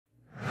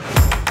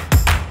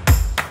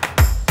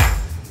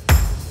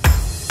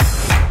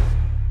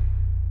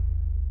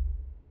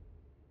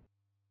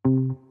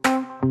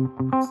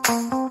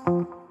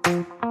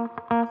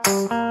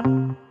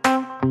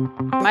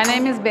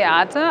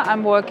Beate.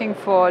 I'm working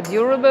for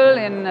Durable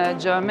in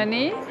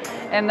Germany,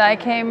 and I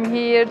came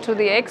here to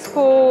the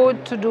expo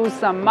to do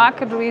some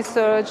market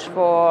research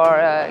for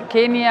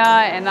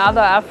Kenya and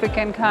other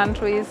African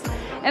countries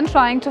and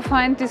trying to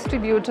find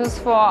distributors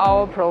for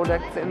our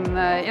products in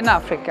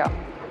Africa.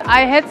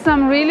 I had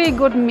some really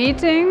good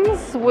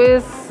meetings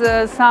with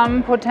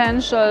some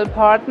potential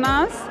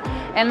partners,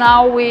 and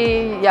now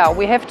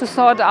we have to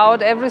sort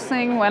out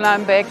everything when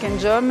I'm back in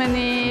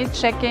Germany,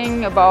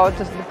 checking about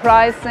the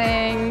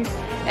pricing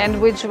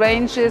and which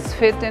ranges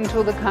fit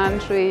into the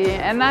country,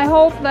 and I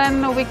hope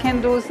then we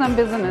can do some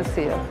business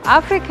here.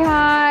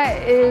 Africa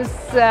is,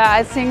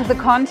 I think, the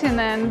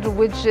continent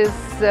which is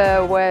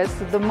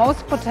with the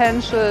most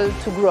potential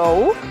to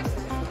grow.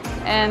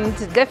 And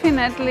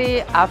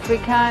definitely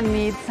Africa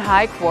needs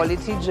high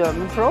quality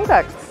German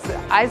products.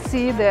 I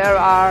see there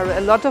are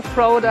a lot of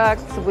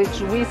products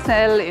which we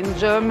sell in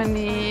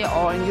Germany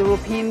or in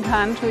European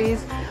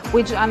countries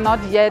which are not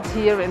yet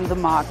here in the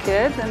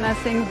market, and I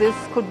think this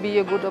could be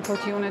a good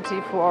opportunity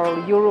for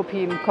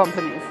European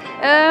companies.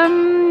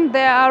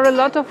 There are a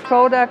lot of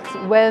products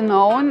well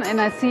known, and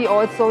I see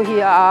also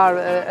here are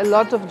a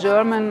lot of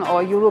German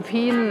or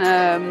European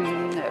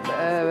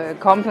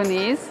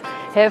companies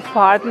have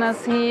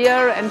partners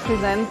here and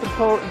present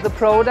the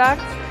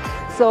products.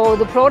 So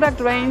the product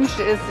range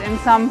is in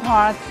some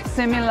parts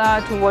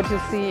similar to what you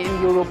see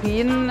in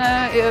European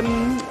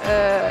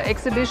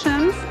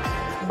exhibitions,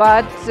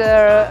 but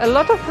a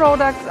lot of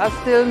products are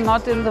still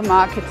not in the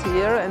market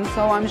here, and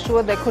so I'm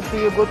sure there could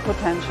be a good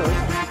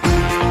potential.